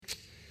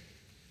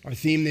Our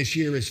theme this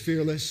year is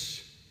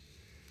fearless.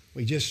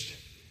 We just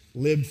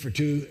lived for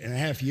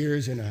 2.5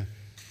 years in a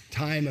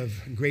time of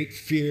great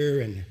fear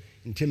and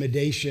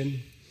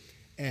intimidation.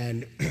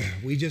 And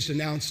we just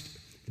announced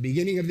at the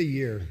beginning of the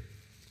year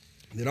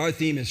that our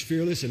theme is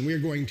fearless, and we're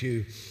going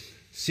to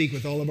seek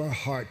with all of our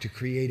heart to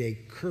create a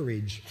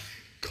courage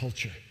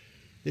culture.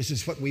 This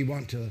is what we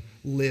want to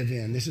live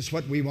in. This is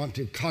what we want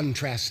to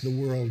contrast the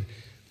world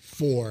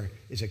for,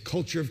 is a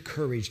culture of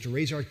courage to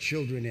raise our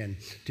children in,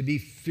 to be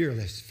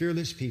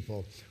fearless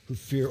people who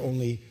fear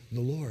only the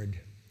Lord.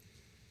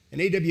 And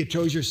A.W.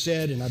 Tozer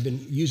said, and I've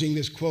been using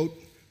this quote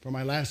for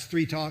my last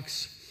 3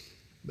 talks,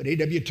 but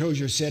A.W.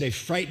 Tozer said, a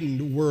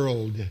frightened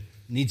world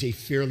needs a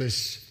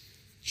fearless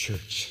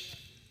church.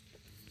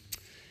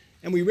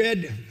 And we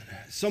read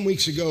some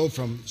weeks ago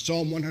from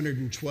Psalm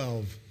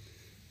 112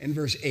 and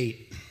verse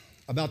 8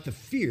 about the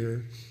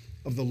fear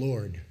of the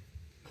Lord.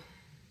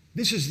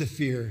 This is the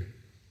fear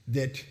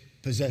that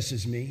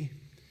possesses me.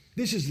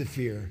 This is the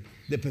fear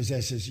that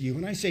possesses you.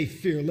 When I say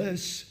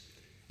fearless,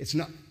 it's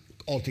not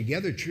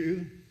altogether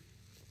true,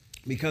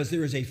 because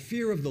there is a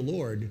fear of the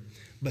Lord,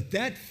 but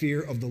that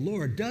fear of the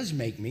Lord does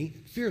make me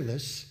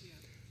fearless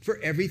for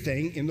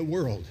everything in the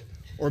world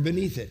or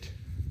beneath it.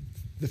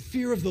 The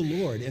fear of the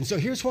Lord. And so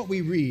here's what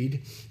we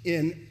read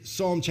in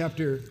Psalm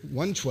chapter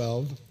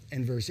 112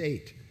 and verse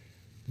 8.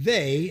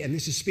 They, and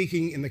this is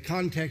speaking in the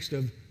context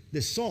of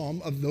this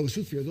psalm of those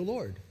who fear the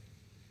Lord.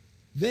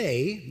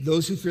 They,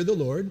 those who fear the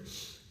Lord,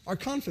 are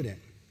confident.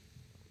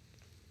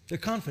 They're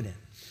confident.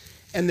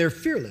 And they're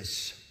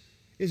fearless.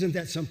 Isn't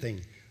that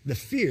something? The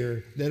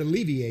fear that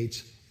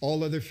alleviates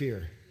all other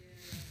fear.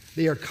 Yeah.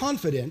 They are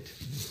confident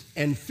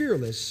and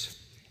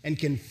fearless and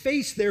can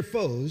face their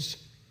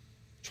foes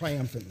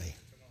triumphantly.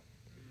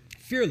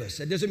 Fearless.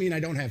 That doesn't mean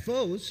I don't have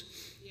foes.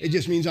 Yeah. It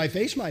just means I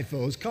face my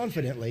foes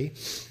confidently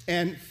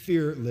and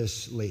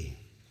fearlessly.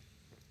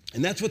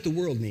 And that's what the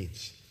world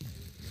needs.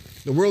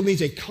 The world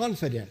needs a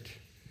confident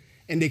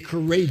and a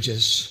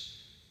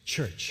courageous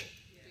church.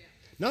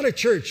 Not a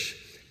church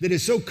that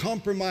is so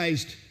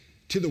compromised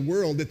to the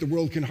world that the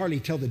world can hardly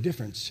tell the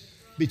difference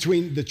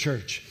between the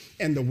church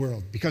and the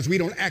world, because we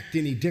don't act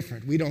any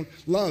different. We don't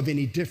love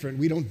any different.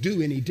 We don't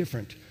do any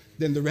different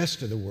than the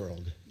rest of the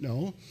world.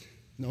 No,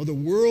 the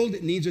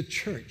world needs a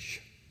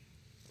church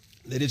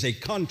that is a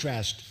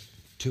contrast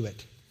to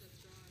it.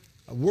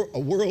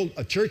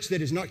 A church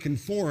that is not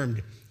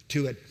conformed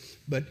to it,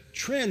 but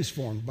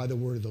transformed by the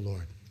word of the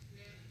Lord.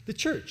 The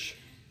church.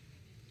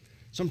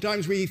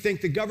 Sometimes we think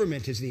the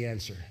government is the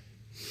answer.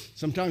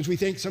 Sometimes we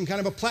think some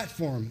kind of a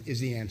platform is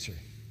the answer.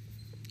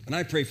 And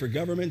I pray for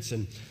governments,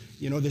 and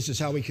this is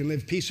how we can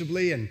live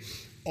peaceably and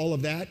all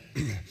of that.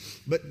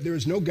 But there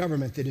is no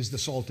government that is the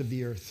salt of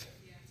the earth.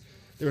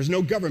 There is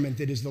no government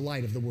that is the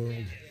light of the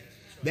world.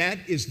 That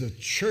is the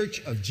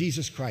church of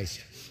Jesus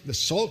Christ, the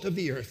salt of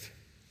the earth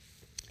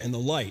and the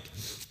light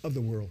of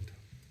the world.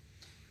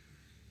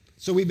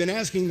 So we've been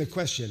asking the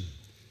question,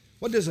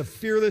 what does a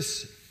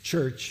fearless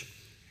church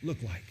look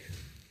like?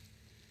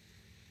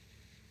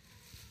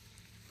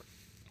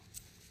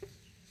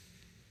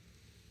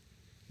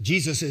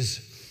 Jesus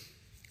has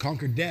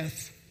conquered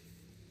death,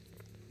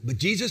 but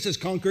Jesus has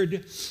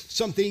conquered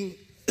something,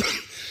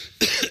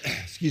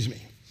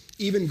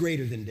 even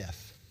greater than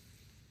death.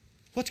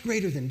 What's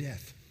greater than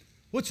death?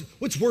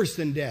 What's worse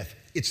than death?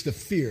 It's the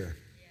fear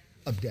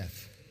of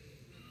death.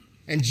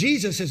 And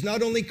Jesus has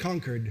not only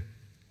conquered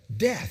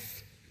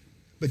death,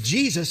 but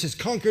Jesus has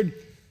conquered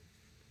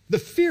the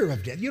fear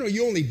of death.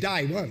 You only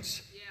die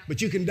once,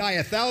 but you can die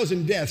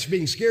 1,000 deaths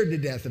being scared to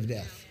death of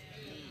death.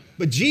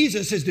 But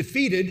Jesus has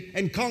defeated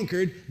and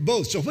conquered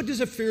both. So what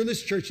does a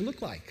fearless church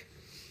look like?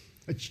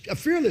 A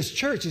fearless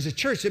church is a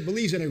church that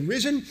believes in a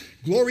risen,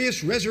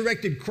 glorious,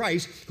 resurrected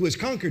Christ who has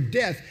conquered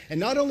death, and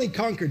not only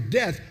conquered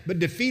death, but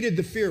defeated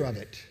the fear of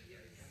it.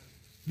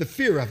 The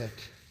fear of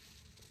it.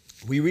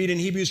 We read in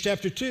Hebrews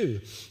chapter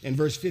 2 and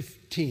verse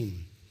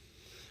 15,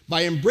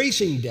 by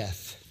embracing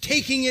death,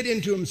 taking it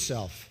into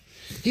himself,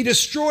 he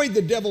destroyed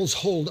the devil's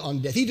hold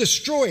on death. He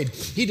destroyed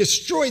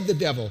the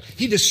devil.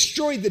 He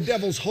destroyed the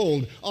devil's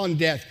hold on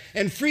death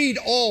and freed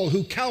all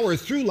who cower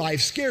through life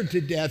scared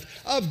to death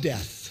of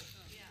death.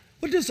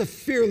 What does a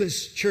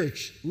fearless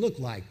church look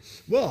like?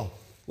 Well,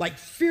 like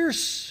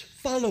fierce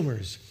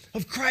followers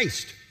of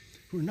Christ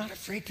who are not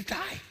afraid to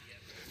die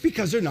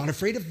because they're not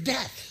afraid of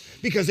death,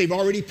 because they've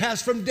already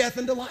passed from death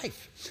into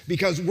life,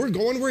 because we're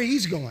going where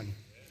he's going.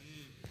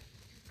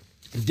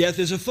 Death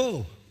is a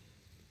foe.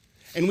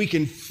 And we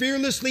can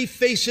fearlessly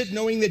face it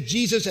knowing that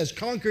Jesus has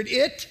conquered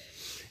it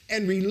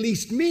and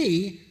released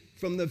me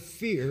from the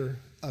fear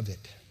of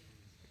it.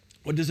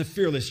 What does a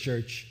fearless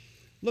church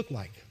look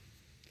like?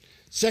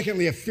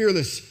 Secondly, a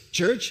fearless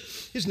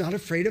church is not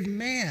afraid of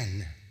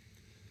man.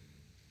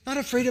 Not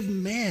afraid of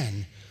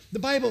man. The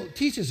Bible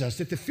teaches us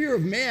that the fear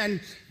of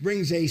man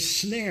brings a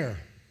snare.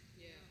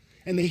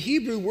 And the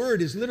Hebrew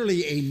word is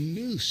literally a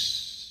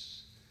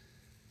noose.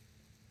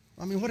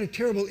 I mean, what a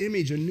terrible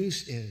image a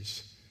noose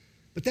is.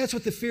 But that's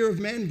what the fear of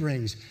man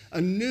brings,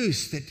 a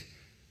noose that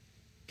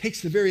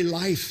takes the very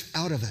life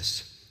out of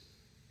us.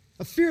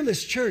 A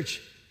fearless church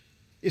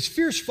It's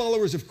fierce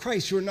followers of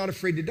Christ who are not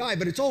afraid to die,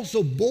 but it's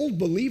also bold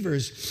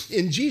believers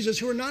in Jesus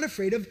who are not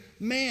afraid of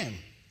man.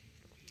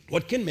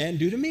 What can man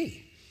do to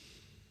me?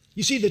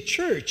 You see, the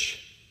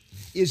church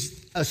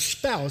is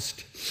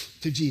espoused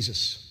to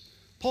Jesus.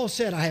 Paul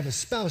said, I have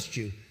espoused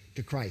you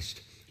to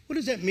Christ. What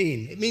does that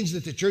mean? It means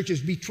that the church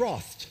is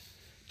betrothed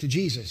to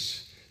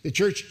Jesus. The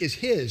church is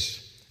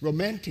his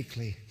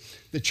romantically.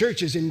 The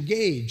church is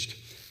engaged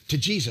to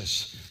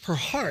Jesus. Her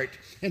heart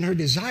and her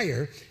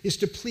desire is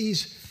to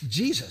please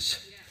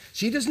Jesus.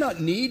 She does not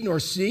need nor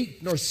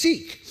seek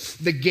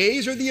the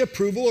gaze or the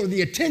approval or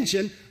the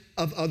attention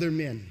of other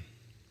men.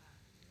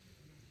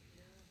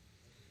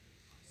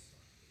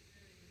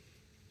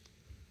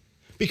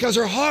 Because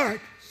her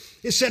heart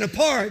is set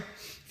apart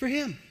for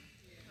him.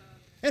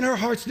 And her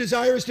heart's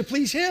desire is to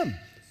please him,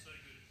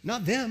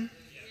 not them.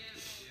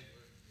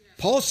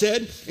 Paul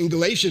said in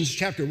Galatians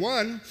chapter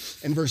 1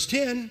 and verse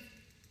 10,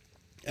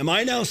 am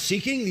I now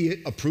seeking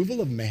the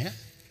approval of man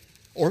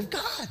or of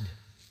God?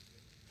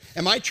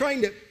 Am I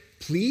trying to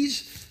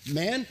please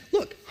man?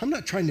 Look, I'm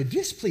not trying to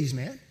displease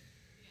man.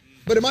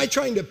 But am I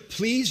trying to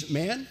please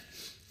man?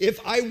 If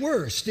I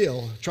were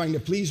still trying to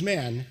please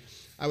man,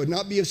 I would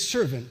not be a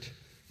servant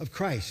of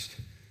Christ.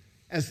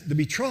 As the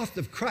betrothed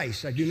of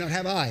Christ, I do not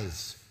have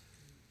eyes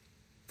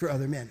for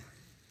other men.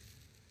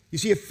 You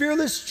see, a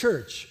fearless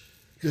church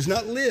does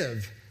not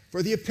live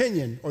for the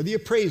opinion or the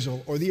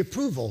appraisal or the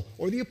approval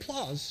or the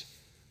applause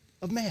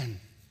of man.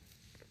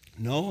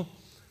 No,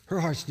 her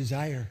heart's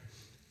desire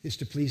is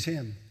to please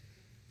him,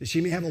 that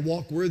she may have a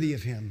walk worthy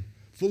of him,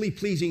 fully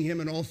pleasing him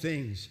in all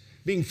things,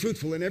 being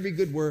fruitful in every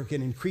good work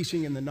and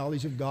increasing in the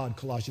knowledge of God,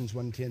 Colossians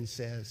 1:10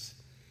 says.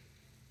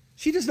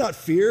 She does not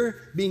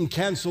fear being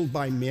canceled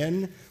by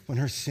men when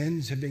her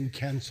sins have been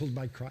canceled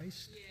by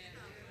Christ.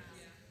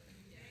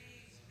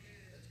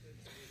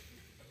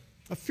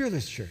 A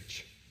fearless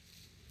church.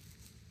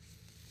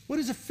 What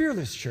does a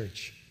fearless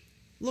church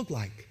look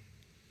like?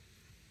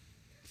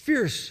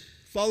 Fierce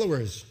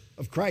followers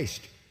of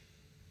Christ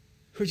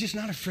who are just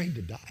not afraid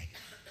to die.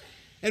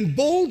 And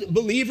bold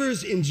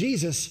believers in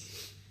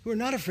Jesus who are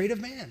not afraid of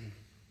man.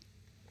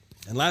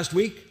 And last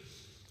week,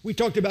 we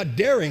talked about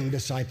daring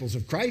disciples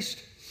of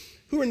Christ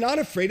who are not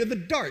afraid of the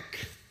dark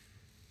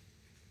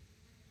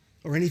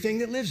or anything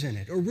that lives in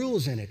it or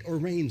rules in it or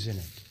reigns in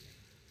it.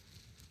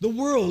 The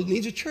world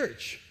needs a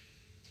church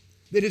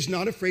that is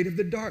not afraid of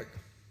the dark.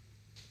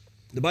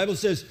 The Bible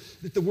says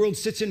that the world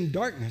sits in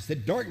darkness,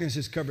 that darkness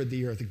has covered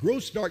the earth,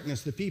 gross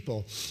darkness the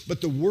people,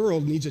 but the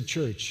world needs a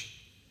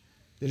church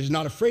that is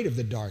not afraid of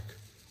the dark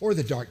or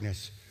the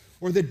darkness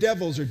or the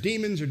devils or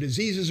demons or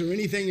diseases or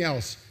anything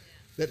else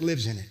that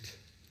lives in it.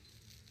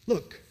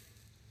 Look,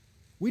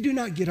 we do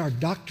not get our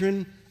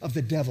doctrine of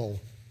the devil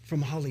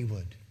from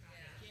Hollywood.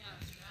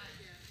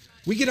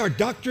 We get our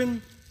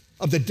doctrine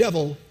of the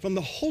devil from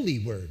the holy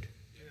word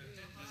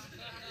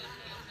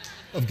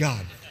of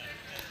God.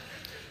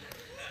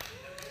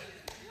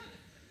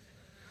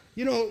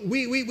 You know,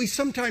 we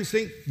sometimes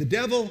think the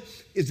devil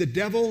is the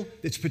devil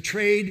that's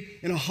portrayed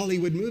in a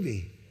Hollywood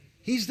movie.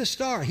 He's the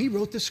star. He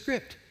wrote the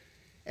script.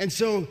 And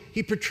so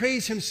he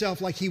portrays himself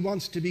like he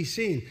wants to be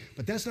seen.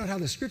 But that's not how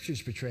the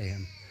scriptures portray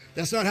him.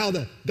 That's not how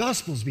the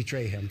Gospels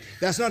betray him.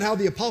 That's not how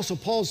the Apostle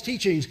Paul's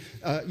teachings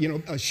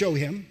show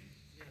him.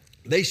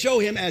 They show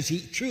him as he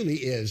truly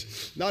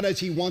is, not as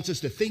he wants us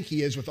to think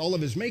he is with all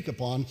of his makeup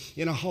on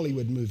in a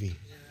Hollywood movie.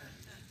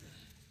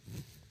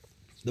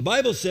 The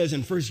Bible says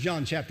in 1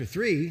 John chapter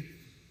 3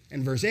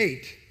 and verse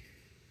 8,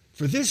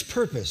 for this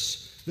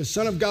purpose the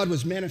Son of God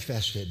was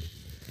manifested,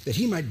 that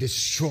he might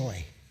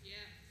destroy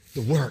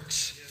the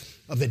works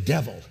of the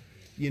devil.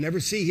 You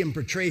never see him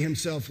portray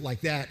himself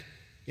like that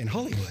in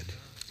Hollywood.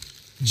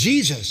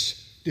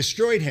 Jesus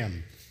destroyed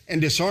him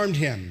and disarmed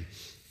him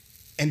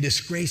and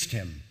disgraced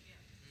him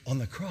on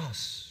the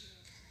cross.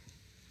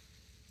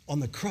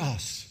 On the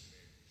cross,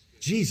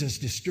 Jesus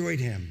destroyed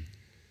him.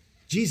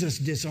 Jesus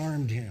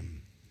disarmed him.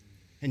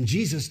 And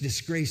Jesus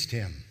disgraced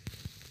him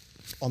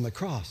on the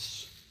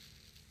cross.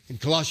 In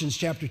Colossians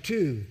chapter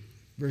 2,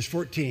 verse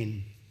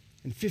 14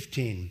 and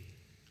 15,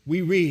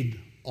 we read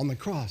on the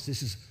cross.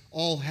 This is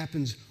all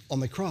happens on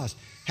the cross.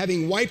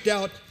 Having wiped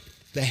out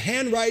the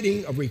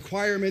handwriting of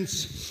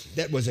requirements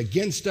that was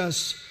against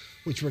us,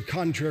 which were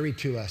contrary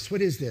to us.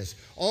 What is this?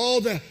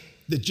 All the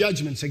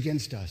judgments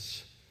against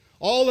us.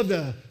 All of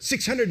the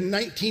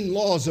 619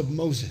 laws of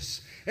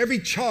Moses. Every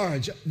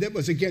charge that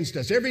was against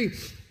us. Every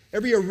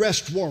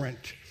arrest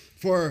warrant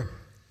for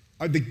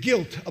the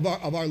guilt of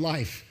our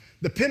life,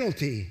 the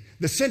penalty,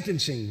 the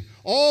sentencing,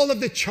 all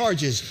of the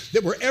charges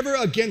that were ever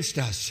against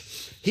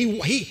us.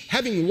 He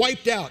having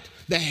wiped out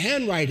the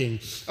handwriting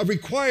of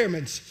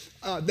requirements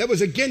that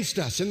was against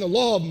us in the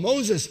law of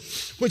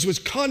Moses, which was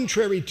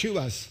contrary to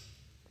us.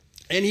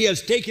 And he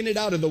has taken it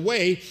out of the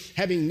way,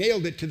 having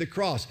nailed it to the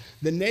cross.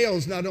 The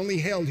nails not only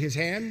held his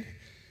hands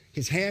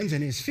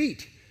and his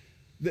feet,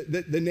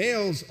 the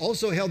nails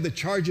also held the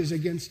charges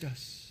against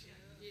us.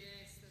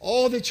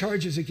 All the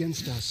charges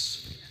against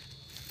us.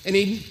 And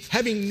he,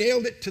 having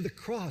nailed it to the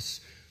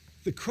cross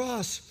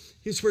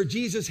is where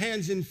Jesus'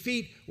 hands and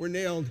feet were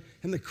nailed,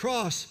 and the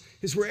cross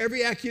is where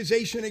every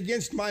accusation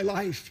against my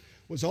life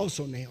was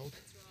also nailed.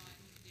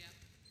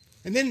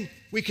 And then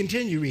we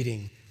continue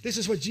reading. This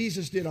is what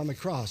Jesus did on the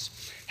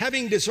cross.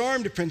 Having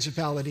disarmed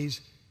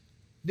principalities,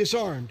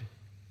 disarmed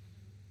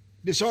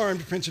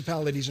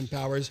principalities and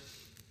powers,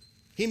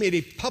 he made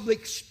a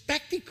public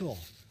spectacle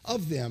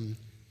of them,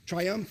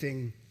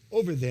 triumphing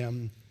over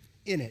them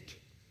in it.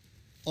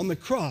 On the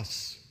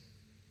cross,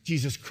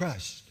 Jesus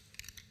crushed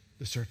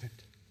the serpent.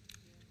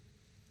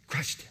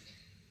 Crushed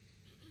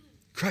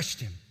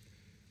him.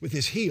 With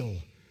his heel,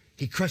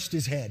 he crushed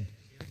his head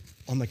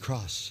on the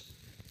cross.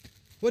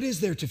 What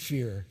is there to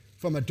fear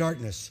from a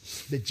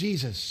darkness that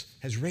Jesus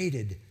has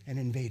raided and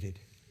invaded?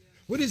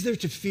 What is there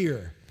to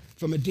fear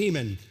from a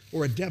demon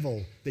or a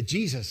devil that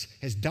Jesus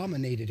has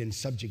dominated and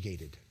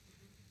subjugated?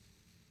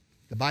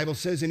 The Bible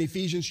says in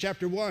Ephesians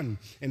chapter 1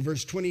 and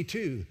verse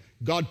 22,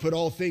 God put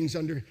all things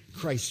under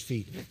Christ's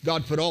feet.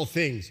 God put all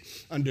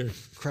things under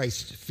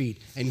Christ's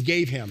feet and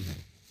gave him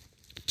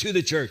to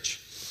the church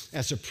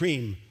as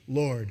supreme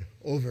Lord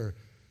over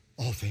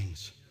all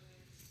things.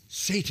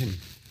 Satan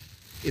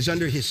is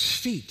under his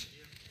feet,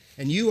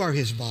 and you are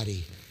his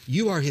body,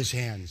 you are his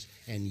hands,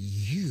 and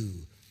you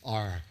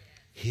are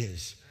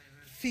his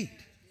feet.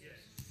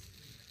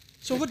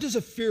 So what does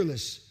a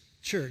fearless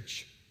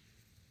church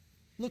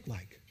look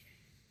like?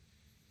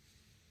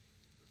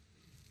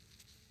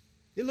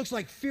 It looks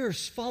like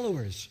fierce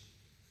followers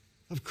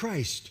of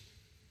Christ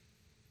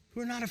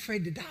who are not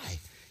afraid to die.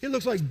 It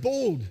looks like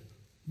bold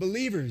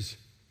believers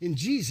in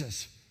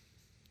Jesus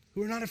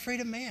who are not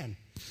afraid of man.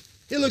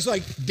 It looks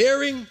like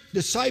daring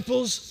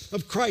disciples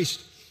of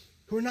Christ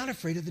who are not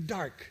afraid of the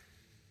dark.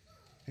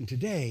 And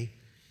today,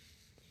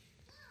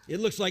 it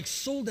looks like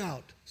sold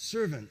out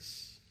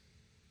servants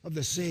of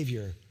the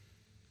Savior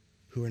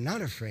who are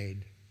not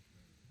afraid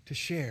to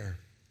share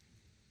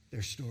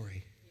their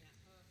story.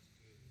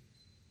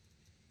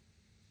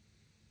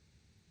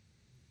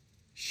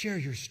 Share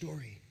your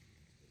story.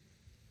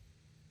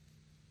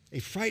 A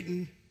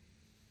frightened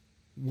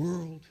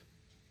world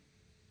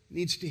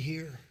needs to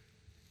hear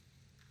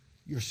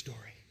your story.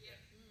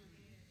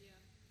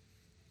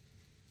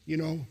 You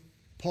know,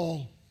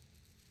 Paul,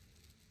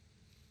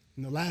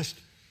 in the last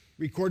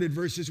recorded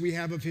verses we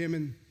have of him,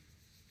 and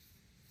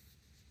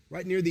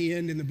right near the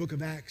end in the book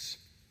of Acts,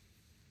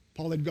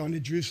 Paul had gone to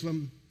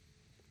Jerusalem.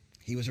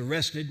 He was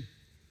arrested,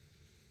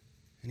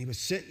 and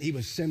he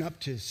was sent up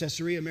to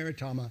Caesarea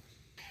Maritima.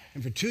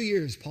 And for 2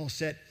 years, Paul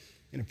sat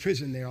in a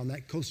prison there on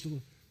that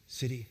coastal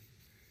city.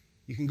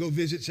 You can go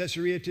visit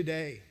Caesarea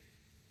today.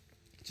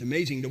 It's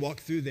amazing to walk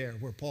through there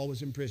where Paul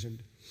was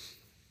imprisoned.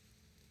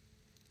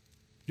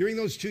 During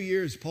those 2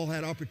 years, Paul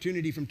had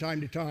opportunity from time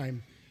to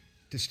time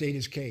to state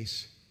his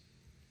case.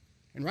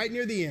 And right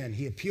near the end,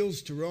 he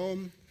appeals to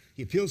Rome.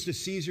 He appeals to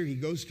Caesar. He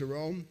goes to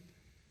Rome.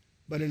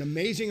 But an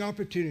amazing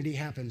opportunity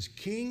happens.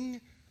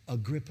 King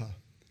Agrippa,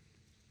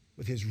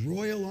 with his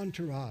royal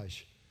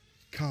entourage,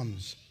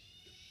 comes.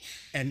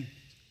 And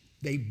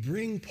they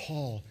bring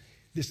Paul,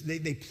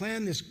 they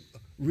plan this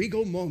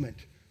regal moment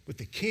with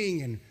the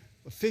king and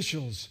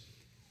officials.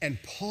 And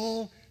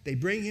Paul, they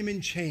bring him in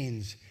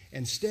chains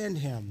and stand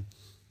him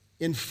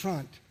in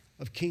front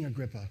of King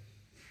Agrippa.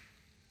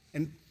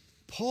 And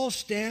Paul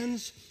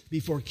stands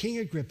before King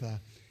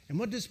Agrippa. And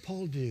what does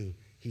Paul do?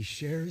 He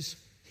shares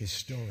his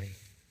story.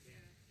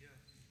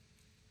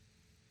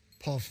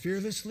 Paul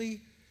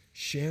fearlessly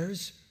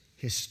shares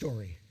his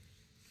story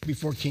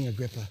before King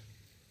Agrippa.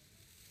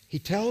 He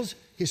tells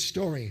his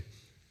story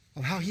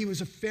of how he was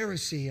a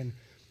Pharisee and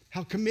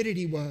how committed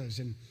he was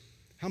and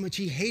how much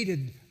he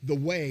hated the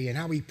way and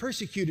how he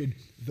persecuted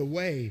the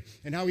way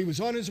and how he was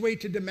on his way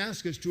to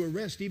Damascus to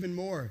arrest even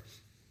more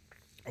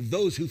of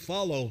those who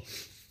follow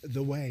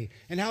the way,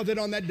 and how that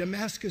on that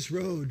Damascus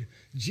road,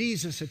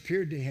 Jesus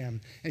appeared to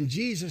him and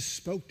Jesus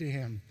spoke to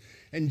him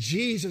and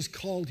Jesus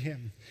called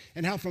him,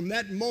 and how from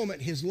that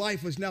moment his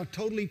life was now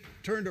totally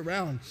turned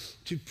around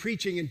to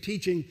preaching and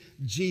teaching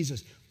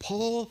Jesus.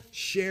 Paul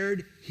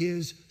shared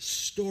his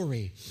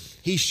story.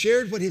 He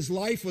shared what his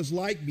life was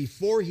like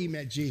before he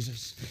met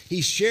Jesus.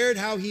 He shared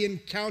how he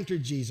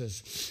encountered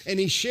Jesus. And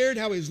he shared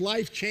how his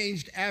life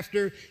changed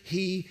after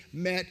he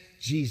met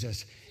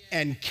Jesus.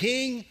 And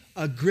King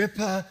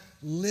Agrippa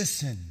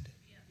listened.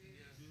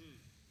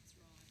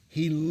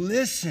 He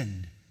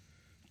listened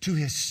to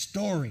his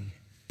story.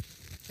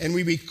 And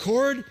we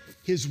record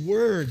his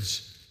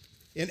words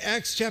in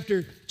Acts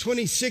chapter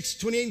 26,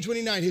 28, and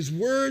 29. His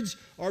words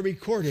are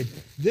recorded.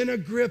 Then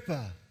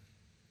Agrippa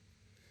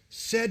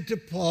said to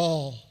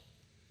Paul,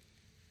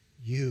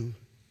 "You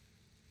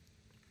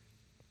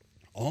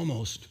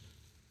almost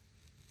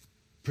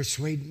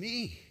persuade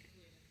me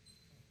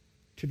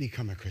to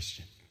become a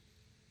Christian."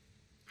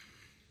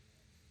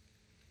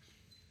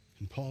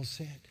 And Paul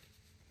said,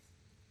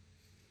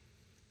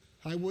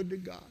 "I would to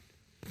God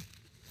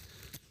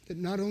that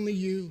not only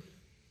you,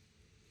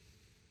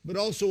 but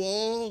also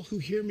all who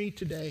hear me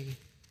today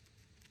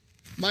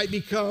might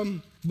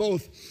become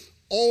both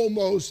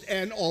almost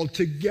and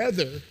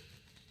altogether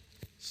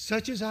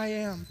such as I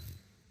am,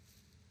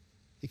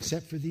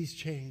 except for these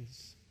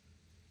chains.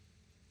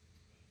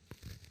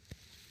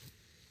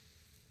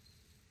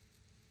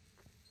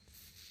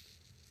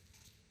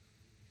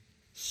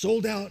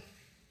 Sold out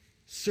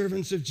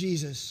servants of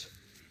Jesus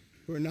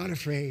who are not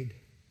afraid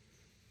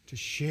to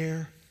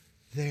share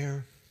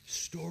their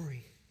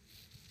story.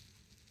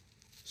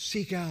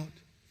 Seek out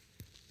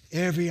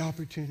every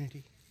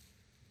opportunity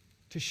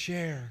to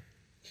share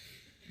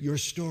your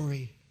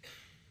story.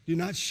 Do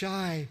not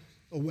shy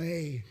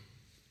away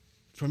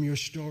from your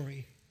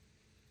story.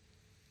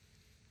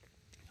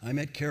 I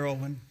met Carol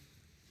when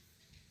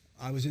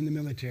I was in the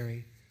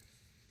military.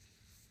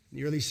 In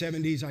the early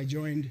 70s, I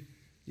joined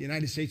the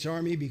United States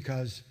Army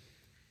because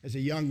as a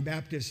young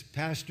Baptist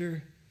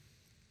pastor,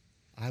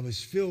 I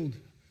was filled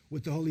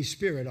with the Holy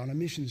Spirit on a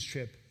missions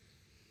trip.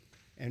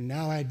 And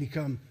now I had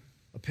become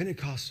a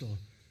Pentecostal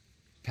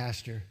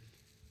pastor.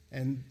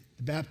 And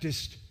the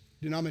Baptist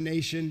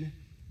denomination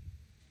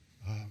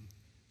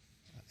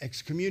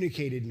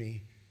excommunicated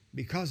me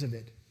because of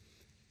it.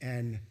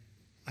 And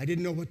I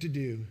didn't know what to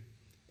do.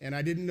 And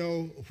I didn't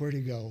know where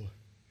to go.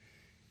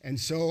 And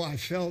so I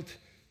felt,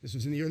 this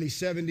was in the early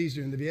 70s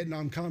during the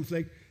Vietnam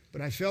conflict,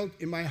 but I felt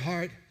in my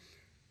heart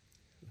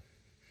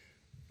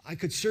I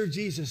could serve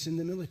Jesus in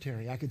the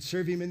military. I could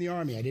serve him in the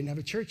army. I didn't have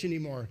a church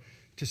anymore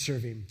to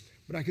serve him,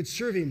 but I could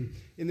serve him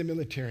in the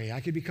military.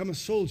 I could become a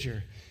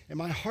soldier, and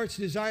my heart's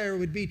desire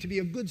would be to be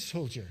a good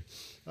soldier,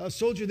 a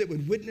soldier that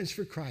would witness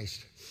for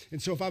Christ.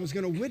 And so if I was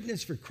going to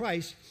witness for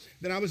Christ,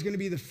 then I was going to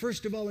be the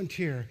first to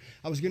volunteer.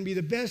 I was going to be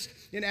the best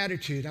in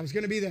attitude. I was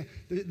going to be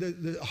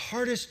the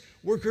hardest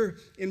worker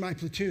in my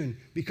platoon,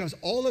 because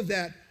all of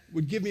that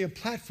would give me a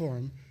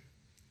platform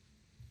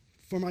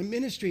for my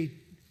ministry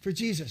for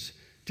Jesus,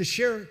 to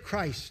share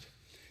Christ.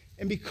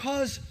 And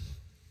because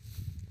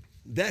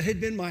that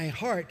had been my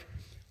heart,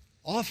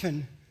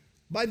 often,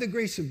 by the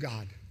grace of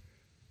God,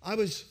 I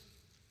was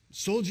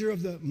soldier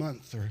of the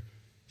month, or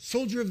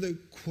soldier of the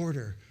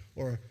quarter,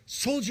 or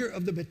soldier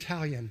of the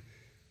battalion,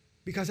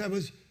 because I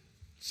was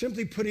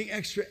simply putting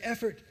extra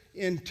effort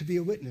in to be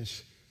a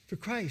witness for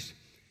Christ.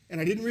 And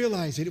I didn't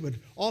realize that it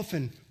would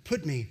often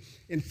put me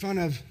in front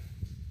of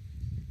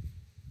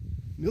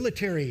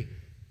military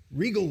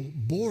regal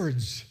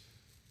boards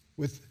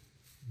with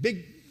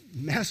big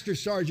master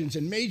sergeants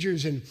and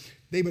majors, and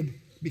they would,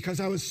 because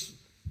I was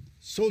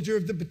soldier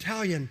of the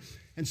battalion,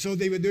 and so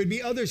there would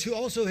be others who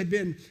also had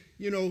been,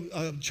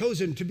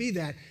 chosen to be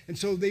that, and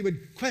so they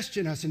would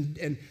question us and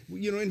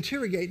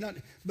interrogate,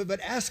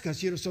 but ask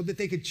us, so that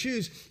they could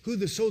choose who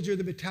the soldier of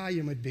the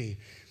battalion would be.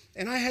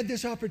 And I had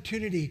this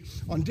opportunity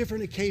on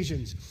different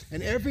occasions,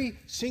 and every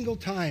single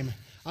time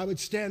I would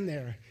stand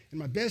there in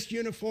my best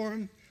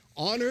uniform,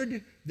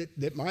 honored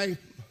that my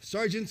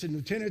sergeants and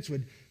lieutenants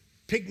would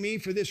pick me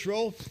for this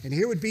role, and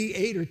here would be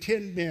 8 or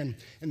 10 men,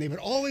 and they would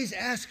always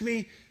ask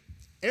me,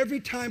 every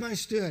time I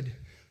stood,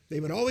 they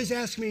would always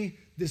ask me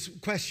this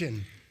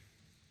question: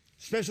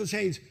 Specialist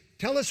Haynes,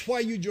 tell us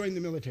why you joined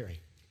the military.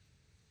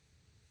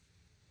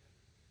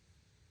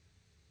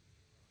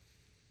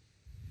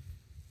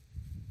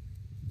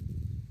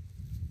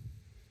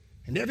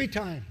 And every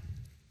time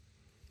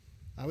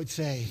I would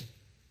say,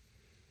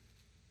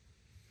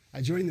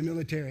 I joined the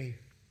military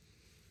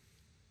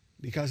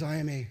because I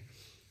am a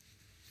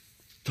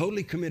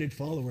totally committed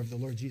follower of the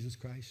Lord Jesus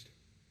Christ.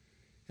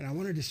 And I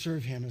wanted to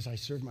serve him as I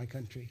served my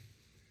country.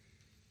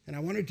 And I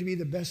wanted to be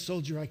the best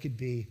soldier I could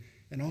be,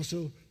 and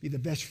also be the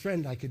best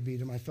friend I could be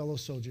to my fellow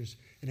soldiers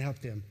and help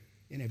them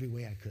in every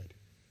way I could.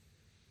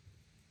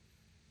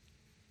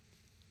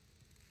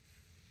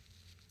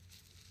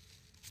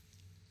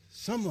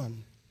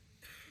 Someone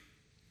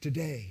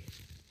today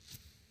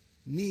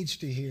needs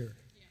to hear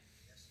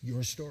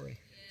your story.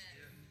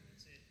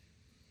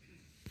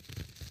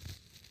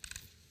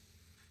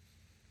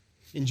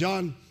 In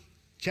John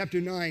chapter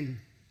 9,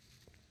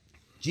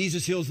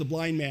 Jesus heals the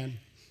blind man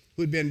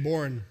who had been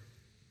born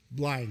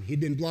blind. He'd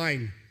been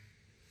blind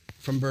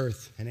from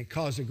birth, and it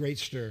caused a great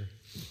stir.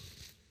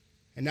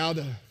 And now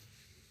the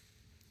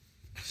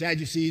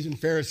Sadducees and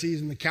Pharisees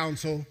and the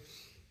council,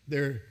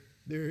 they're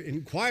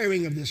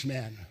inquiring of this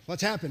man.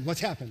 What's happened?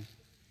 What's happened?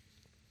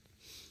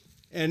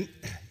 And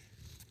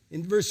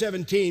in verse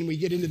 17, we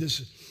get into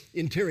this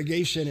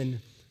interrogation,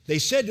 and they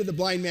said to the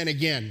blind man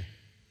again,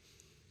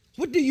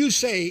 "What do you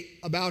say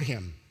about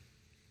him?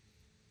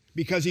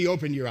 Because he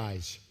opened your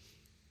eyes."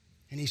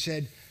 And he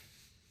said,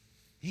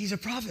 "He's a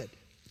prophet."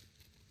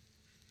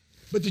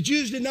 But the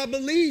Jews did not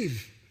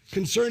believe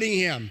concerning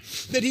him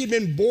that he had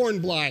been born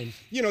blind,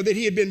 that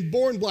he had been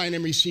born blind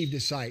and received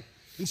his sight.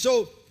 And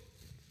so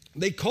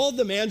they called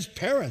the man's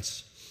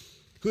parents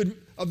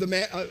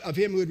of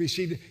him who had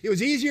received it. It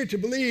was easier to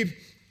believe,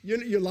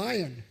 you're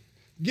lying.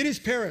 Get his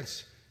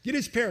parents,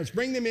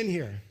 bring them in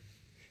here.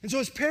 And so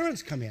his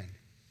parents come in.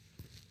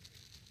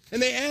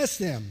 And they asked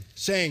them,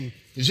 saying,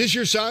 "Is this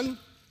your son,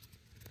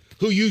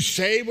 who you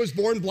say was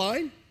born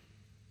blind?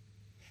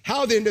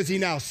 How then does he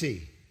now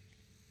see?"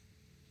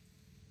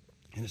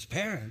 And his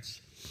parents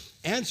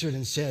answered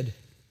and said,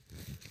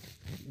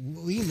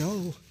 "We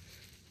know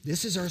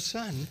this is our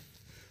son,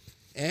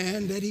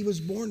 and that he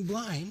was born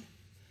blind.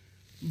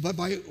 But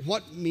by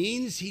what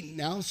means he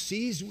now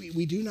sees,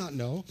 we do not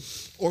know.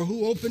 Or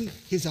who opened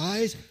his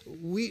eyes,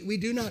 we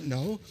do not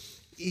know.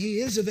 He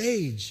is of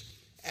age.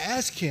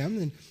 Ask him,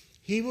 and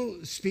he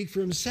will speak for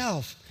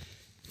himself.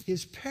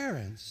 His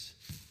parents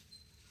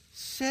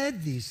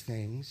said these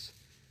things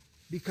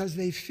because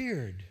they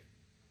feared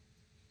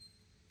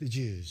the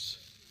Jews.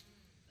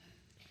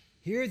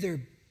 Here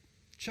their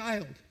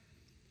child,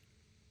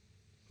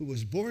 who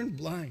was born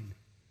blind,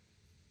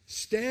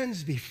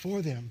 stands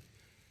before them,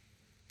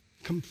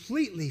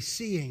 completely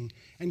seeing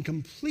and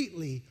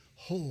completely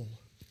whole.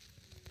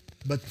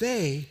 But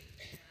they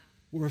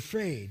were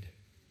afraid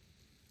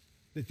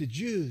that the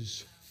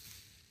Jews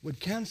would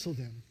cancel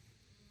them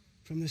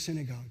from the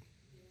synagogue.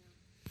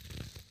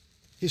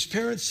 His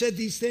parents said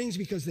these things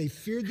because they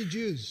feared the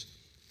Jews.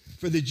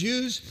 For the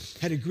Jews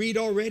had agreed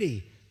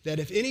already that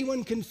if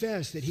anyone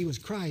confessed that he was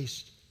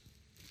Christ,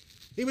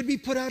 they would be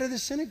put out of the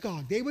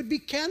synagogue. They would be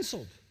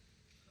canceled.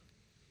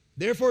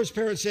 Therefore, his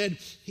parents said,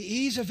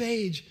 he's of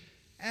age.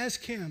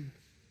 Ask him.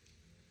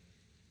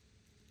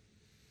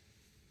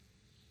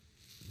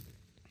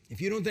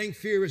 If you don't think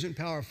fear isn't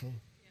powerful,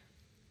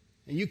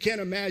 and you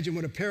can't imagine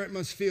what a parent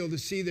must feel to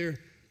see their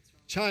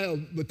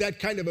child with that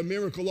kind of a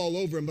miracle all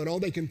over him, but all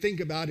they can think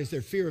about is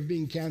their fear of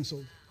being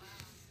canceled.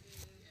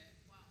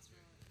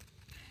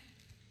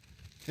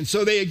 And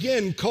so they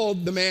again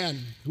called the man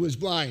who was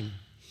blind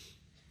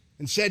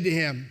and said to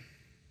him,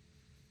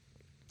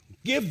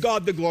 give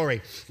God the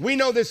glory. We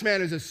know this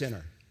man is a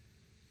sinner.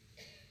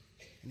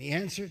 And he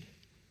answered,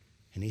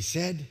 and he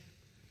said,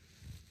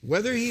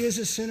 whether he is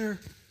a sinner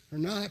or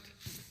not,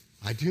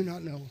 I do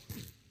not know.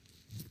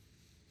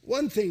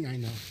 One thing I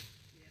know,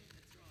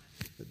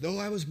 that though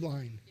I was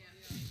blind,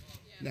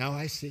 now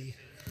I see.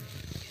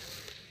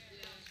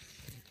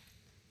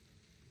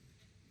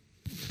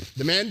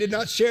 The man did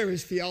not share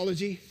his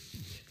theology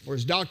or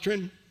his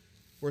doctrine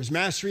or his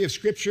mastery of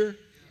Scripture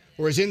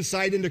or his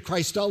insight into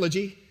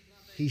Christology.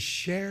 He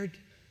shared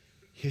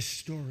his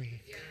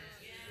story.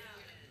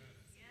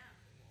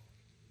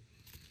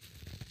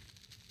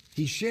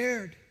 He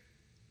shared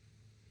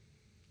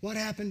what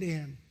happened to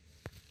him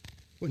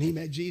when he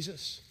met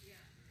Jesus.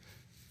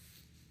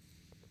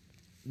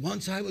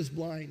 Once I was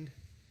blind,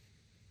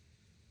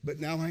 but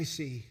now I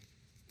see.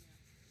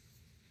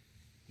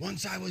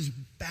 Once I was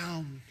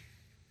bound,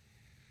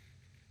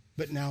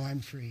 but now I'm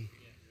free.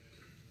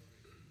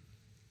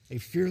 A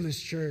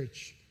fearless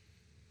church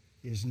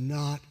is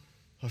not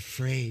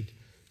afraid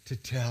to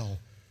tell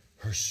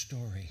her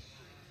story.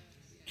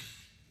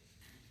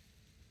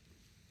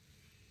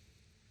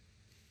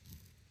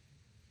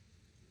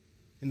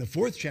 In the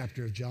 4th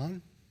chapter of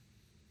John,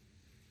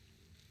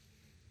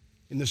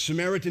 in the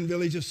Samaritan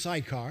village of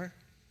Sychar,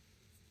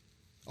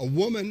 a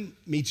woman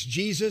meets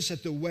Jesus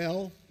at the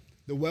well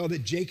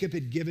that Jacob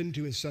had given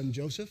to his son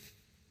Joseph,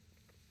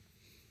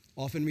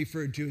 often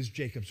referred to as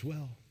Jacob's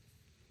well.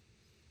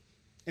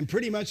 And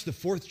pretty much the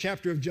 4th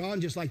chapter of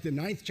John, just like the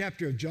 9th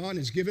chapter of John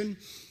is given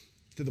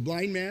to the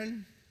blind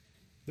man,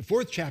 the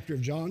 4th chapter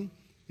of John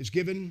is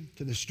given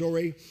to the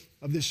story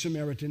of this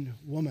Samaritan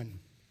woman.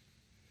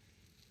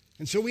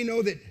 And so we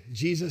know that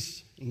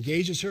Jesus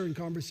engages her in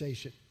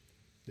conversation.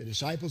 The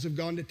disciples have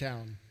gone to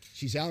town.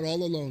 She's out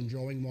all alone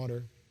drawing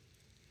water.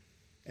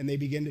 And they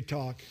begin to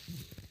talk.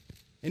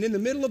 And in the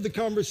middle of the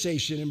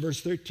conversation, in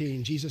verse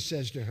 13, Jesus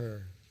says to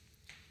her,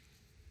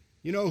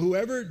 you know,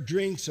 whoever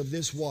drinks of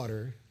this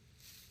water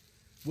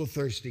will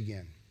thirst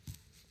again.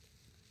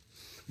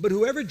 But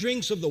whoever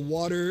drinks of the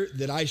water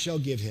that I shall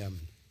give him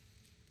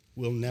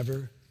will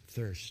never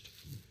thirst.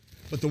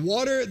 But the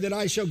water that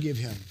I shall give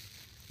him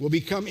will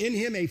become in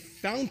him a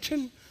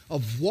fountain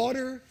of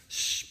water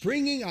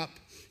springing up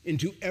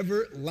into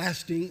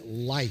everlasting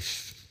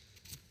life.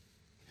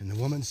 And the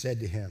woman said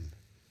to him,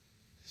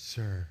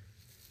 Sir,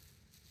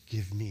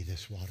 give me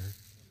this water,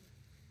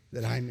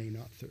 that I may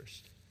not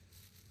thirst,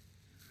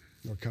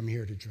 nor come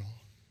here to draw.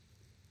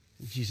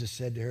 And Jesus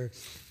said to her,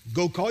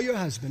 Go call your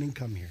husband and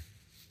come here.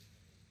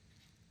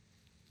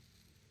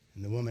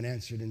 And the woman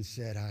answered and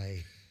said,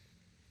 I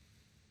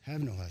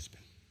have no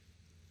husband.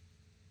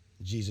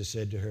 Jesus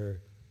said to her,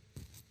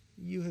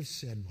 You have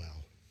said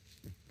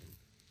well,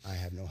 I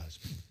have no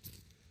husband.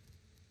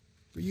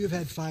 For you have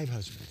had 5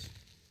 husbands,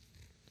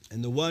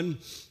 and the one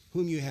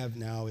whom you have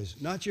now is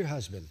not your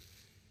husband,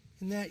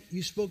 and that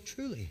you spoke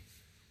truly.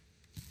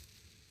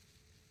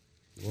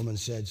 The woman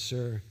said,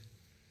 Sir,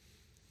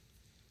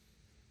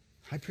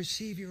 I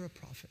perceive you're a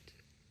prophet.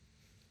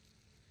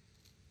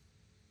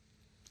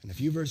 And a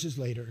few verses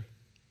later,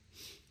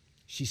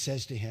 she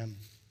says to him,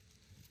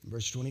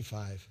 verse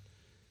 25,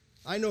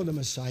 I know the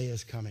Messiah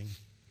is coming,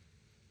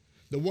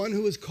 the one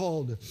who is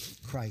called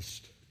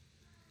Christ.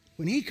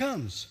 When he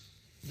comes,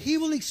 he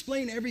will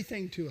explain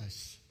everything to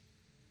us.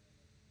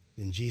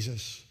 Then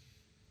Jesus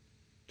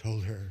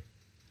told her,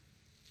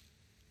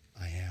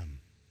 I am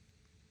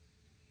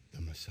the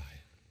Messiah.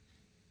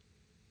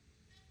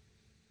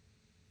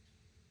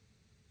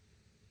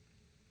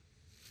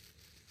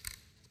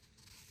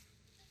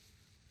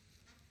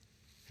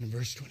 And in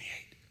verse 28,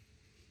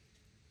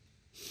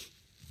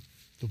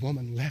 the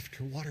woman left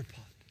her water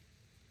pot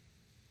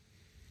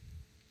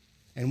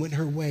and went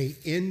her way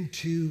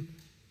into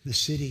the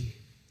city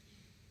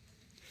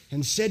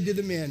and said to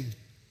the men,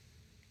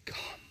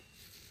 "Come,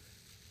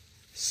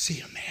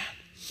 see a man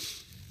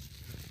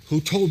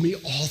who told me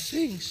all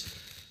things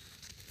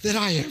that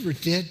I ever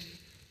did.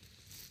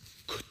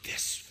 Could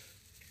this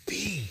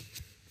be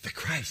the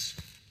Christ?"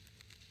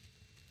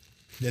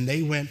 Then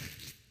they went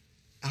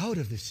out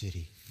of the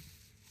city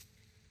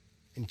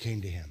and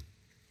came to him.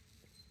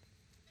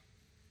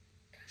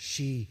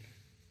 She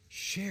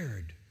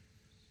shared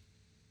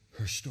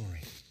her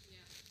story.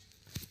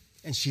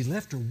 And she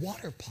left her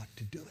water pot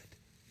to do it.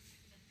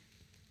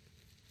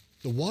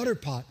 The water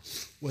pot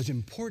was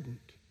important,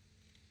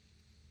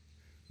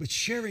 but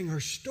sharing her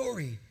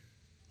story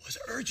was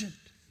urgent.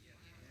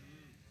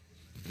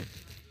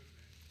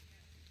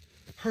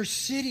 Her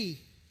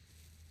city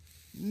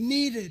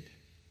needed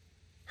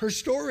her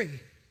story.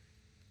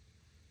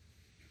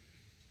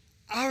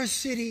 Our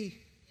city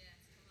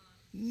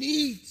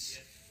needs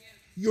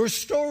your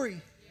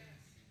story.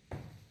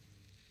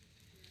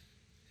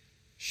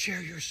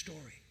 Share your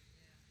story.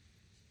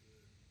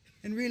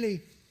 And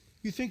really,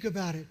 you think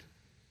about it.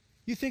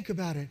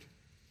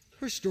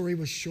 Her story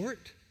was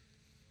short.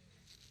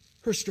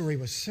 Her story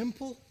was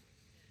simple.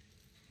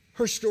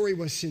 Her story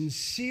was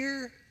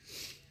sincere.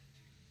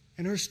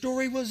 And her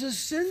story was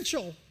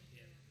essential.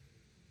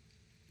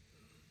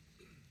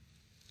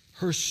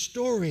 Her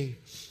story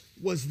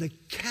was the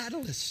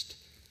catalyst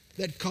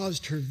that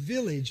caused her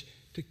village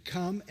to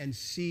come and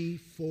see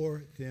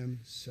for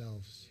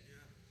themselves.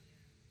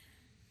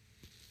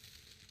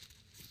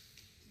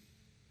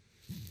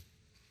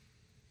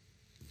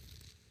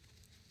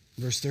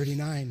 Verse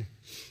 39,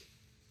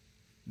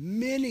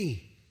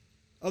 many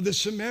of the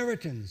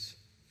Samaritans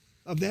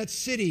of that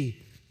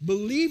city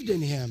believed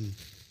in him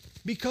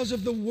because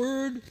of the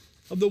word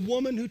of the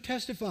woman who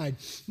testified.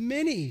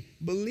 Many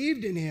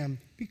believed in him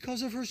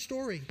because of her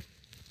story.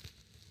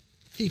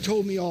 He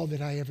told me all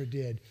that I ever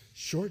did.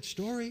 Short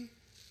story,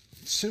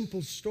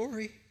 simple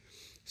story,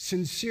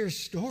 sincere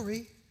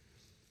story.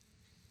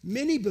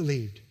 Many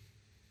believed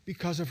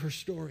because of her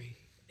story.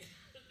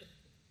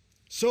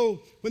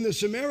 So when the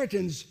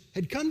Samaritans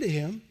had come to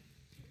him,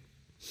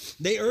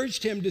 they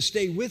urged him to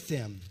stay with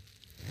them.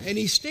 And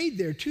he stayed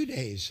there 2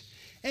 days.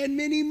 And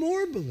many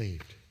more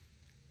believed.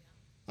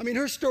 I mean,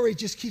 her story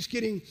just keeps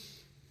getting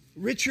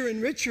richer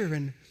and richer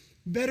and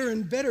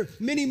better.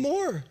 Many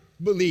more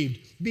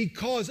believed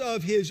because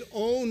of his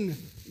own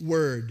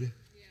word.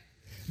 Yeah.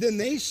 Then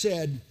they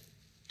said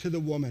to the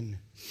woman,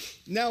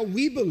 "Now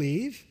we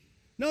believe,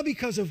 not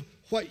because of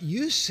what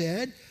you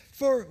said,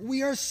 for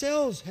we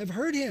ourselves have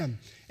heard him,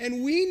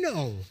 and we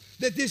know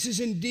that this is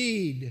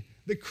indeed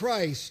the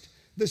Christ,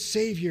 the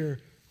Savior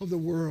of the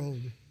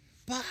world."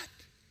 But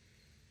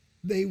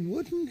they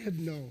wouldn't have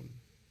known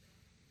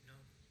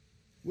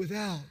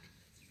without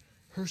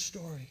her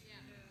story.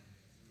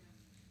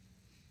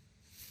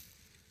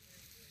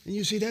 And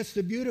you see, that's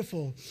the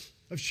beautiful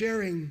of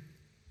sharing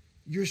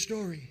your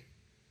story,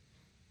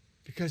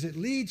 because it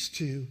leads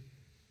to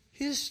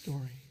his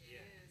story.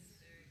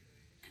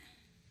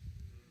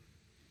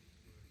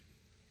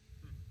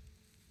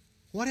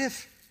 What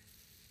if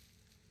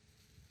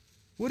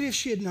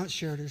she had not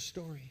shared her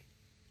story?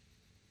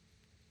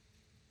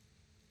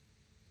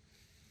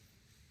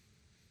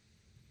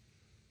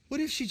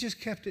 What if she just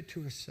kept it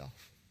to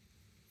herself?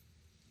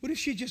 What if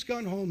she'd just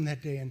gone home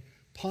that day and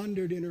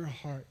pondered in her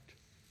heart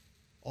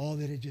all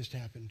that had just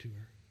happened to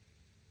her?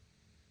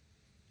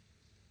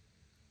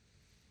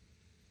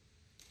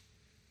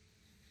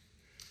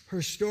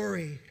 Her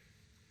story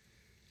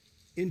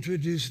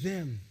introduced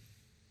them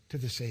to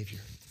the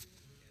Savior.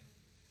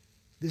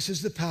 This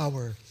is the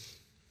power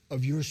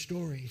of your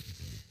story.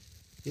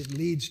 It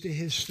leads to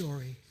his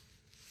story.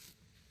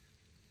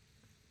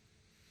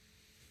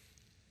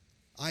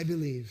 I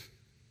believe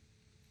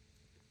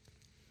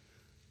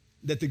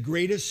that the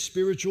greatest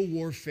spiritual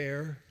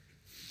warfare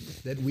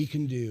that we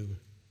can do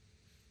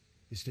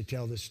is to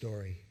tell the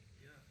story.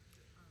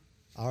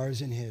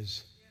 Ours and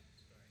his.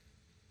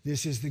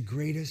 This is the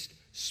greatest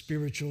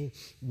spiritual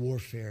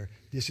warfare.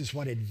 This is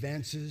what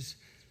advances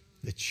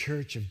the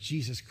church of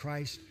Jesus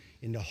Christ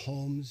into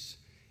homes,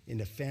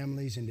 into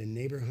families, into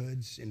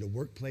neighborhoods, into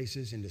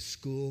workplaces, into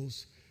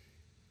schools,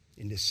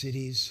 into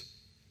cities,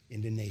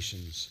 into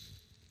nations.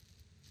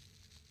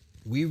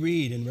 We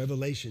read in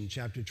Revelation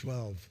chapter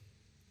 12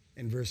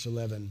 and verse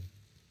 11,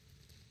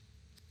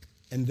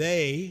 "And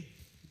they,"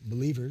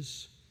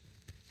 believers,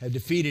 "have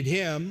defeated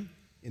him."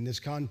 In this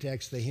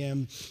context, the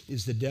him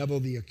is the devil,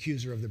 the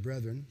accuser of the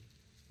brethren.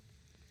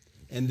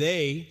 "And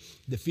they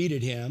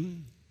defeated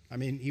him." I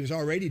mean, he was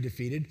already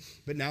defeated,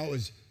 but now it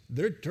was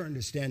their turn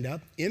to stand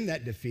up in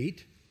that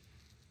defeat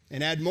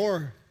and add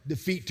more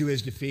defeat to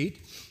his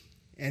defeat.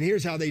 And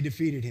here's how they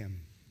defeated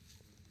him: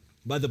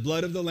 by the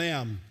blood of the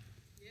Lamb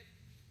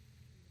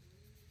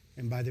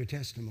and by their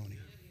testimony.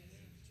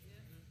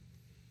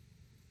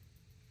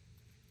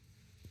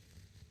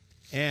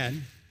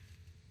 And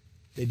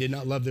they did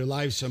not love their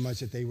lives so much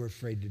that they were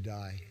afraid to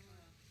die.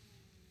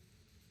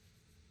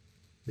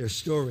 Their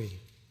story,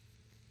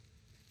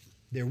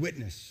 their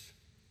witness,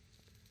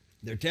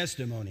 Their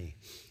testimony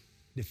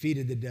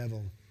defeated the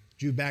devil,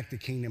 drew back the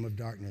kingdom of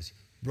darkness,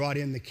 brought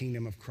in the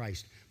kingdom of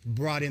Christ,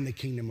 brought in the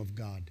kingdom of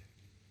God.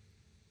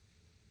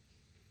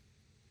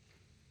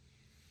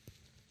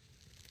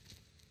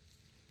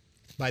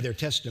 By their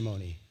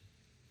testimony.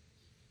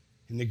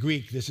 In the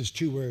Greek, this is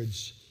two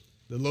words,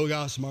 the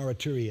logos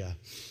martyria.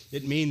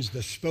 It means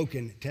the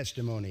spoken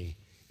testimony.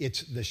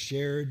 It's the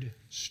shared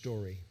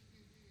story.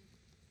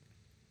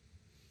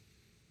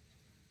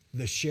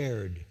 The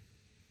shared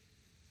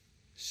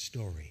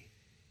story.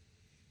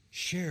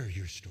 Share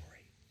your story.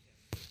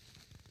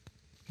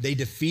 They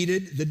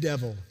defeated the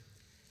devil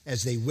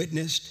as they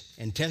witnessed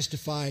and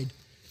testified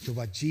to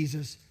what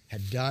Jesus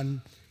had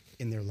done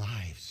in their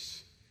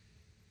lives.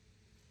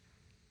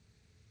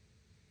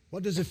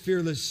 What does a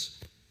fearless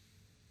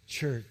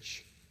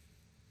church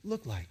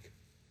look like?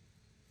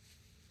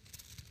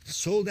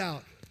 Sold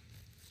out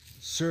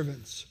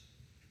servants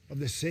of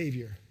the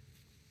Savior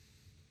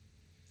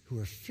who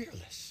are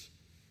fearless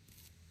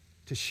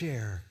to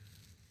share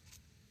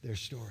their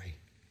story.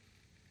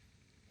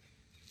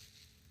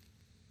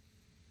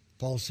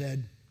 Paul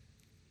said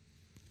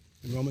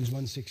in Romans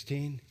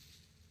 1:16,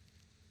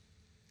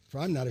 "For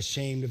I'm not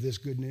ashamed of this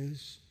good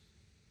news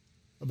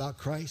about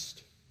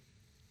Christ.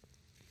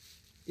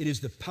 It is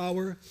the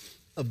power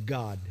of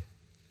God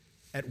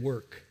at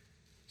work,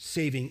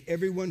 saving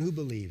everyone who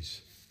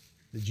believes,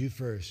 the Jew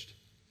first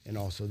and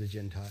also the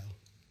Gentile."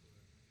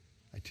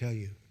 I tell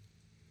you,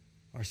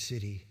 our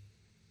city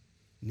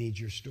needs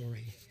your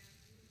story.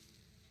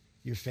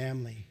 Your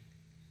family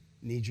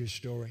needs your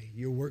story.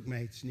 Your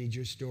workmates need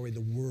your story.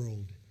 The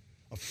world,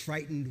 a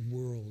frightened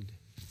world,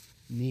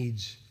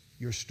 needs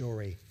your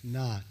story,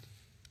 not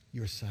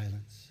your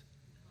silence.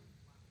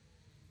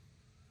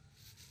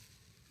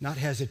 Not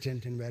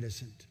hesitant and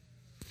reticent.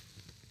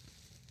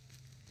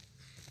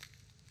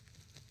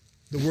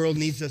 The world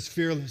needs us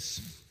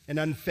fearless and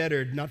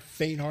unfettered, not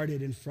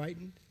faint-hearted and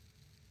frightened.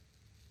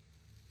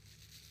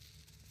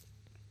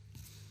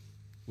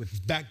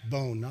 With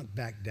backbone, not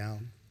back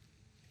down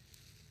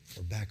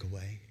or back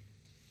away.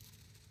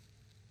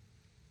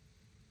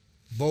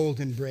 Bold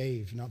and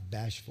brave, not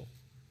bashful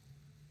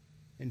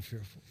and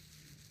fearful.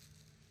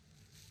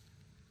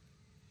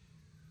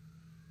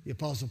 The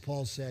Apostle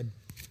Paul said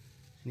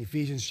in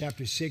Ephesians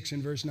chapter 6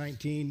 and verse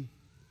 19,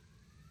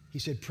 he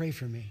said, "Pray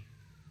for me.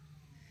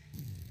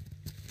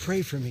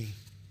 Pray for me.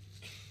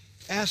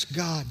 Ask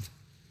God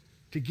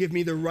to give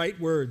me the right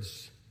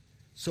words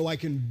so I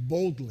can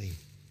boldly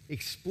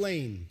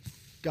explain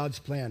God's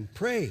plan.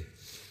 Pray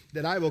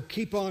that I will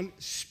keep on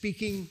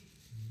speaking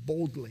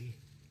boldly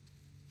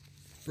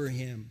for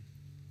Him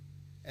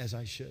as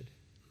I should."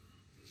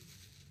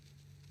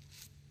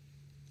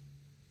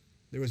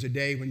 There was a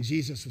day when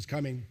Jesus was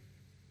coming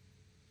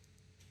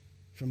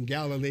from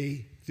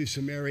Galilee through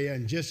Samaria,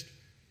 and just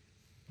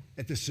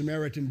at the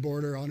Samaritan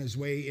border on his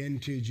way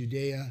into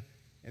Judea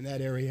and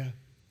that area,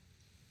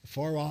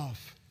 far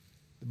off,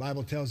 the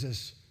Bible tells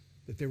us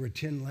that there were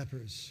 10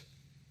 lepers.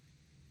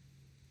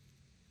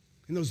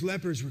 And those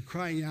lepers were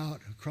crying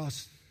out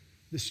across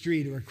the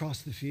street or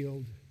across the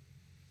field.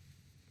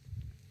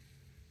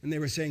 And they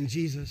were saying,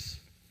 "Jesus,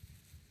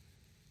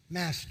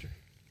 Master,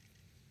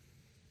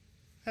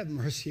 have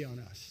mercy on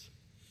us."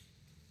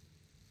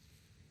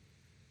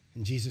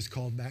 And Jesus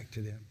called back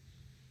to them.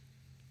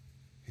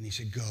 And he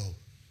said, "Go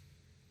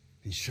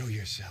and show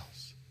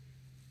yourselves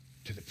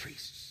to the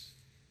priests."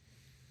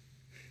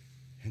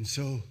 And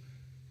so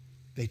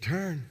they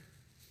turned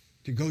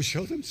to go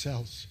show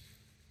themselves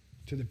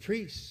to the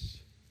priests.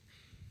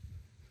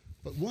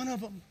 But one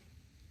of them,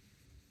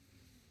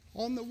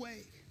 on the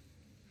way,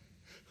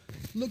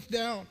 looked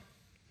down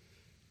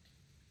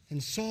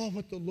and saw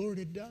what the Lord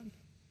had done.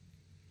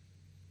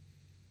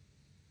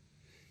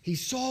 He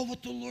saw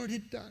what the Lord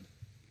had done.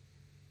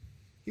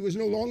 He was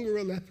no longer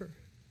a leper.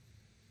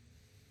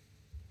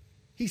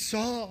 He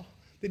saw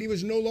that he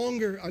was no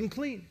longer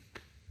unclean.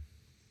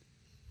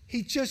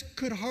 He just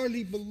could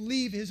hardly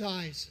believe his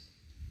eyes.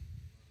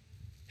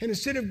 And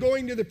instead of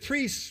going to the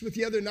priests with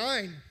the other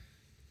 9,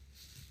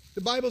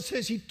 the Bible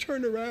says he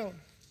turned around.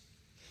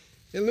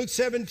 In Luke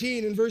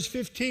 17 and verse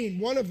 15,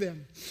 one of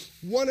them,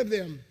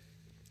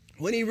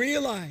 when he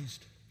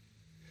realized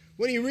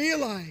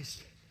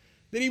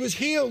that he was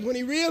healed, when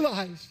he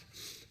realized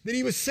that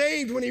he was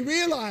saved, when he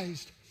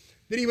realized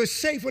that he was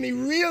safe, when he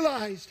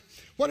realized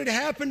what had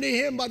happened to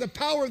him by the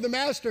power of the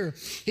Master,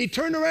 he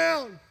turned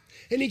around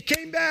and he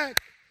came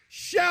back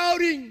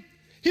shouting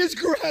his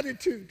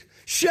gratitude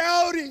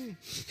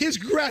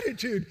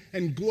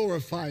and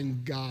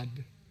glorifying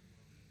God.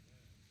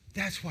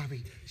 That's why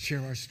we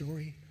share our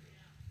story.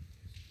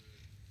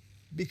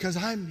 Because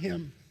I'm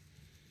him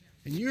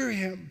and you're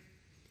him.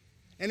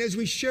 And as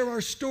we share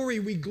our story,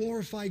 we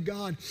glorify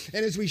God.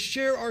 And as we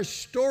share our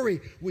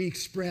story, we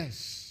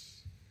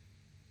express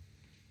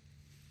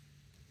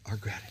our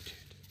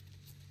gratitude.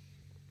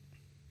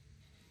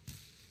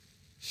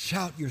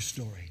 Shout your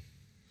story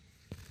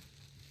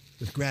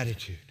with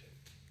gratitude,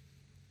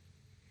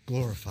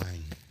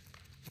 glorifying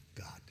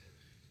God.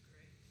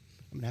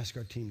 I'm going to ask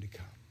our team to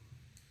come.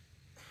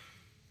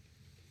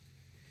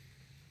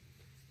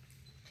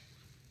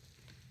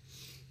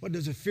 What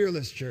does a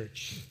fearless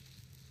church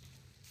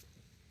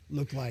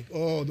look like?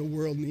 Oh, the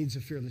world needs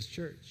a fearless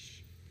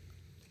church.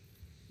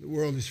 The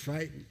world is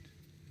frightened.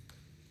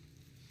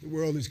 The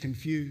world is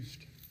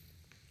confused.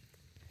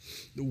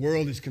 The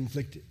world is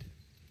conflicted.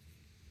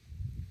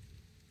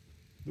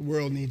 The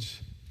world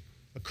needs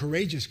a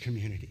courageous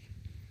community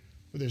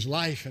where there's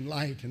life and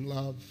light and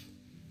love,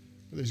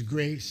 where there's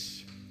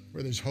grace,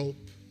 where there's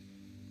hope,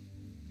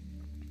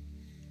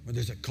 where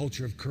there's a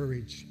culture of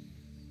courage,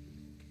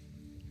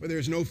 where there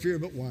is no fear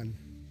but one,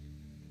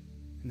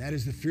 and that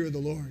is the fear of the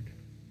Lord,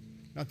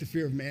 not the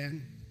fear of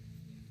man,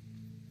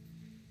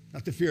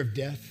 not the fear of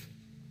death,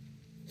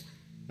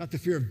 not the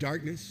fear of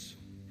darkness.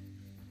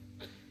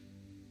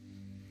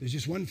 There's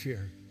just one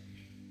fear,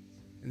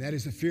 and that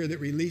is the fear that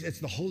releases. It's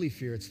the holy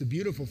fear. It's the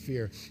beautiful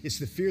fear. It's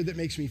the fear that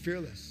makes me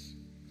fearless.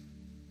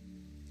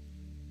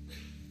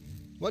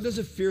 What does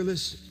a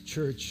fearless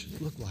church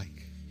look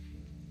like?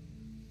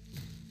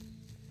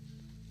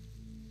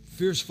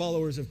 Fierce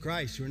followers of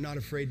Christ who are not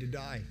afraid to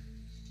die.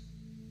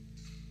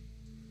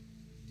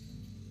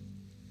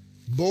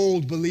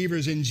 Bold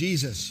believers in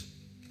Jesus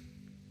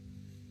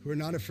who are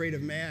not afraid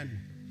of man.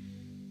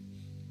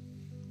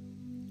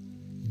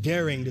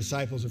 Daring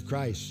disciples of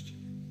Christ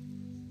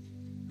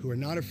who are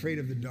not afraid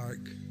of the dark.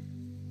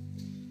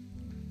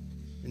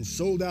 And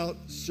sold out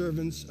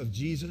servants of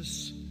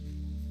Jesus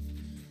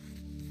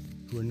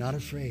who are not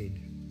afraid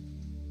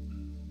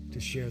to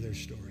share their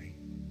story.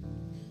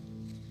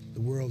 The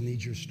world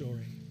needs your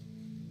story.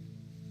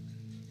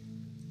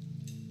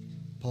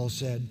 Paul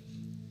said,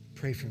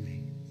 pray for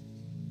me.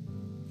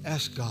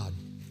 Ask God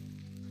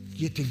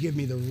to give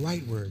me the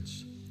right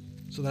words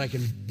so that I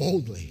can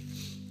boldly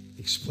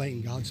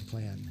explain God's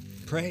plan.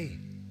 Pray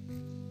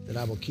that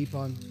I will keep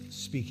on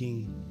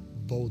speaking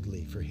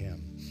boldly for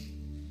him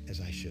as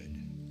I should.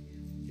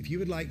 If you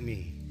would like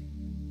me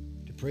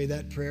to pray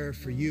that prayer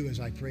for you as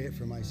I pray it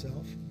for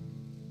myself,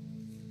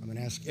 I'm going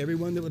to ask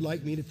everyone that would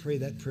like me to pray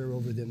that prayer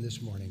over them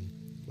this morning,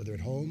 whether at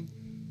home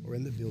or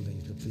in the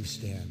building, to please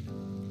stand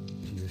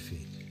to your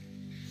feet.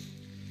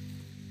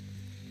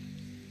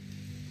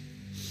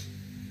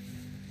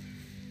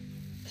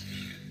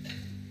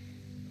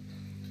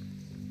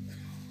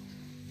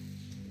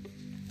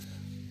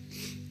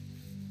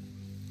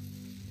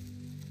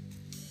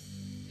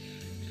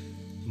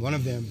 One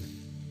of them,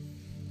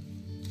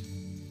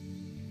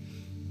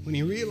 when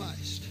he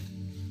realized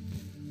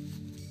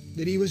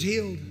that he was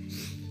healed,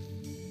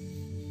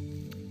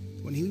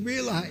 when he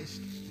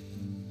realized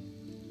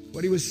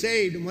what he was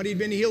saved and what he'd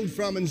been healed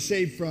from and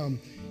saved from,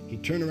 he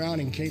turned around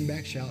and came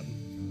back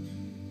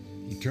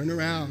shouting. He turned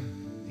around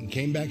and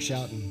came back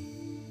shouting.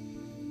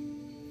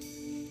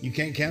 You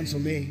can't cancel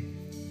me.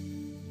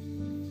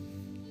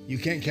 You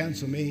can't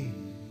cancel me.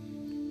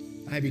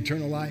 I have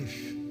eternal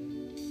life.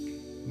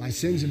 My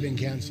sins have been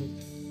canceled.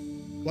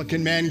 What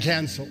can man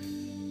cancel?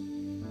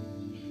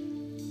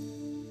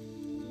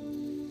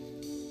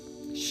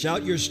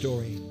 Shout your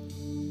story.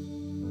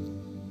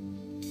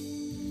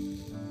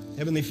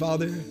 Heavenly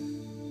Father,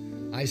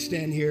 I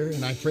stand here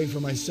and I pray for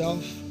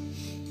myself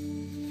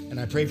and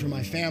I pray for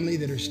my family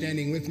that are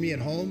standing with me at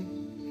home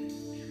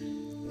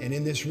and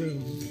in this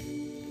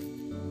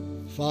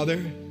room. Father,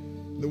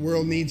 the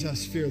world needs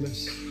us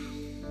fearless.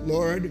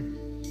 Lord,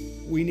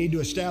 we need to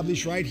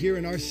establish right here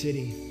in our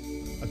city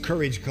a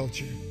courage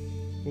culture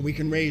where we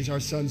can raise our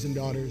sons and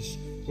daughters,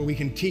 where we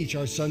can teach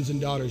our sons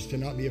and daughters to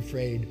not be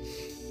afraid.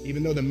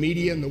 Even though the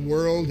media and the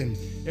world and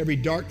every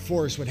dark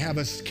force would have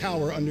us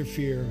cower under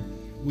fear,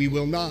 we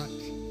will not,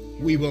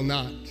 we will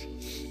not,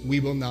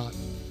 we will not.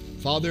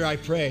 Father, I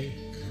pray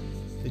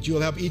that you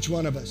will help each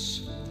one of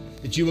us,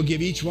 that you will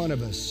give each one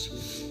of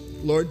us,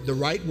 Lord, the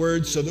right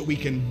words so that we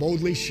can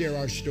boldly share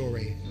our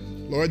story.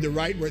 Lord, the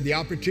right word, the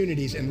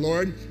opportunities. And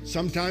Lord,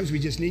 sometimes we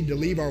just need to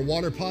leave our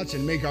water pots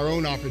and make our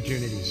own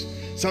opportunities.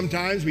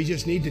 Sometimes we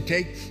just need to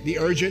take the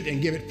urgent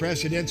and give it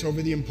precedence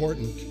over the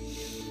important.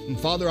 And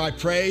Father, I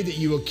pray that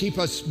you will keep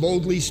us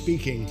boldly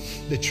speaking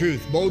the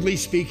truth, boldly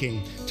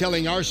speaking,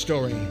 telling our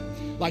story,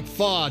 like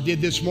Fa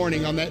did this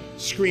morning on that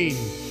screen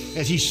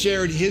as he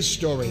shared his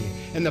story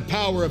and the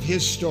power of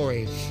his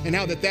story and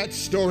how that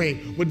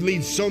story would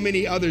lead so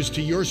many others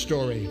to your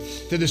story,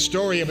 to the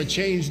story of a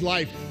changed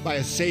life by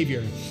a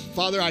Savior.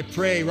 Father, I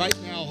pray right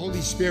now,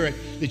 Holy Spirit,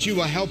 that you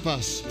will help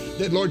us,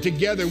 that, Lord,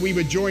 together we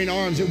would join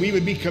arms, that we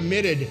would be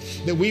committed,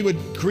 that we would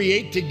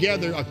create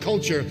together a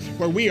culture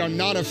where we are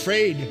not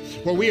afraid,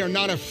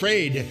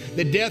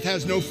 that death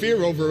has no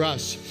fear over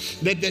us,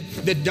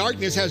 that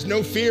darkness has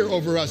no fear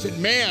over us, that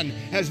man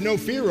has no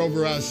fear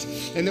over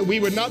us, and that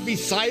we would not be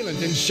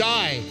silent and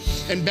shy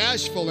and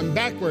bashful and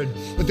backward,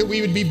 but that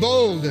we would be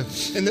bold,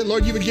 and that,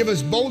 Lord, you would give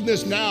us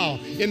boldness now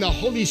in the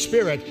Holy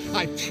Spirit.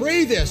 I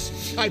pray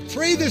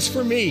this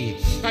for me.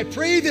 I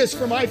pray this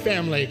for my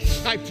family.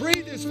 I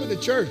pray this for the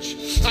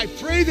church. I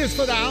pray this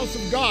for the house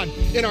of God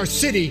in our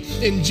city.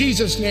 In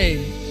Jesus' name,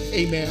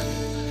 amen.